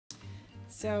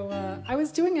So I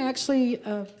was doing actually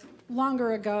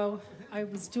longer ago, I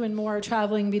was doing more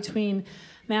traveling between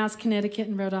Mass, Connecticut,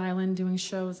 and Rhode Island doing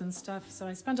shows and stuff. So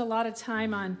I spent a lot of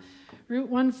time on Route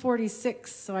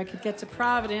 146 so I could get to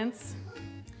Providence.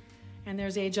 And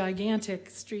there's a gigantic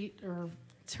street or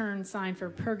turn sign for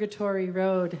Purgatory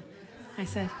Road. I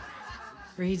said,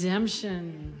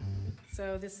 redemption.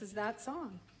 So this is that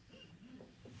song.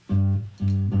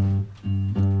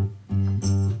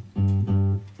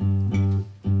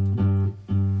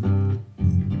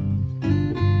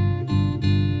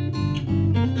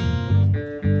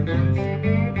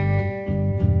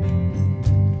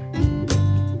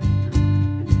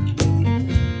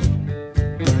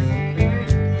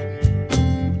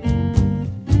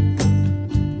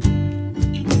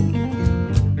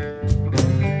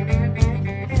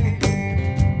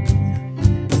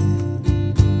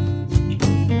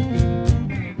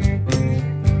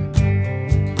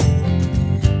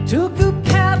 Took the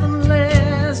path of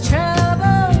less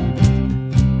travel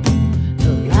to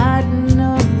lighten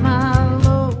up my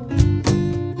load.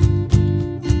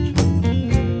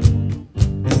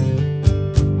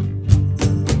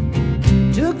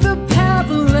 Took the path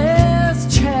of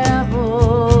less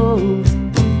travel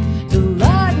to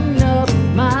lighten up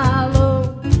my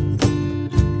load.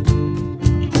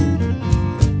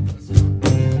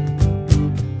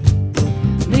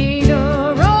 Need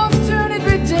a wrong turn at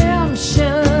redemption.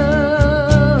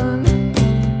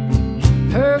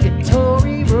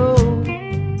 Purgatory Road.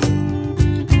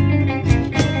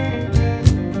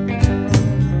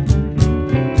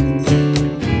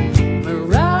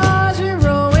 Mirage or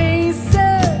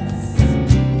oasis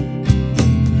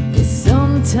is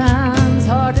sometimes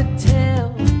hard to tell.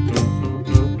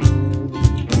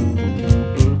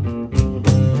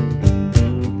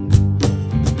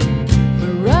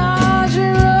 Mirage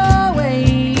or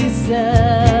oasis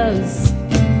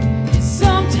is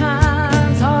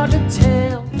sometimes hard to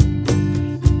tell.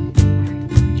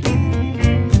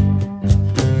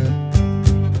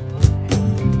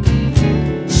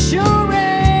 Sure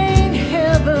ain't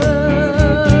heaven,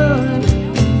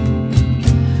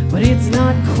 but it's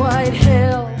not quite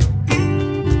hell.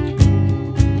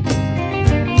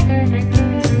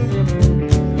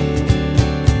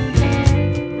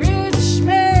 Rich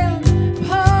man,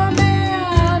 poor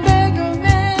man, beggar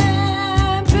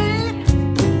man, thief,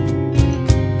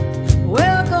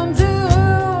 welcome to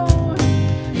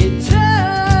eternity.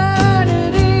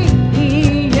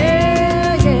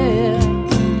 Yeah, yeah.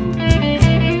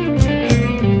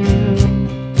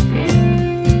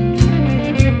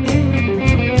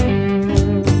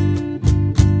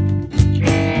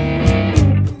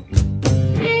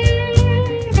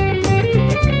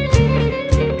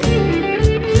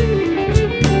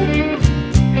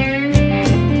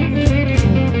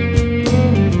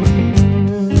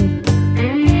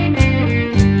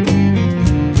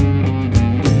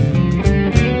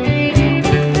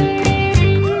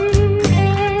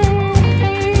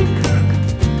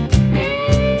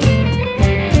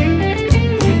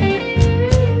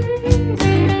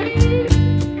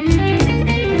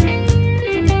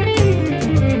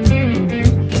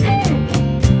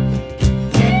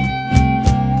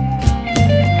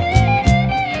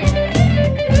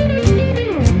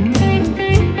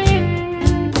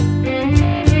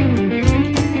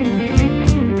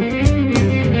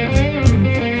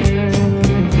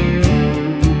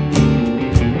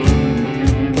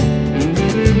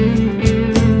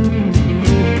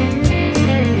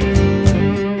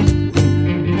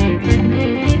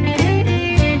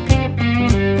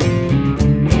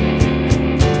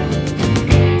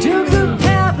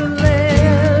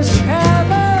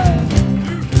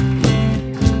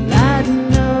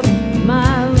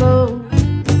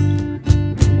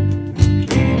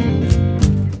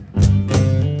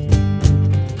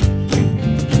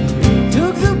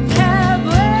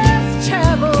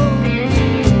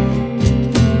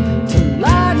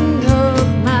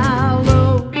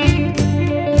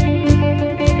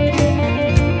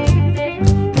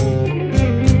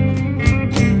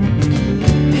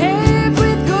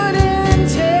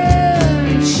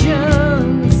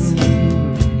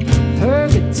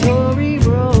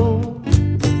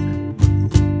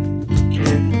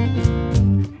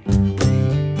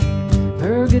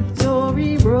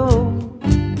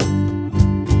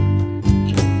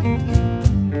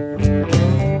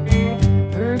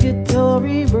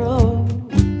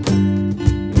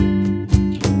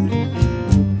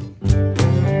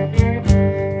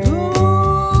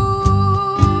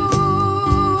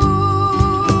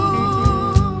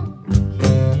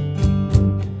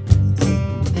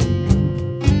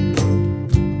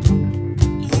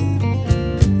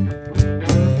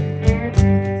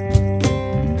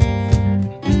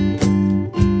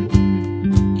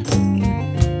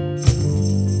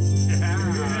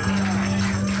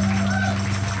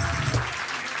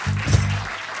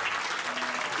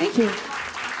 Thank you.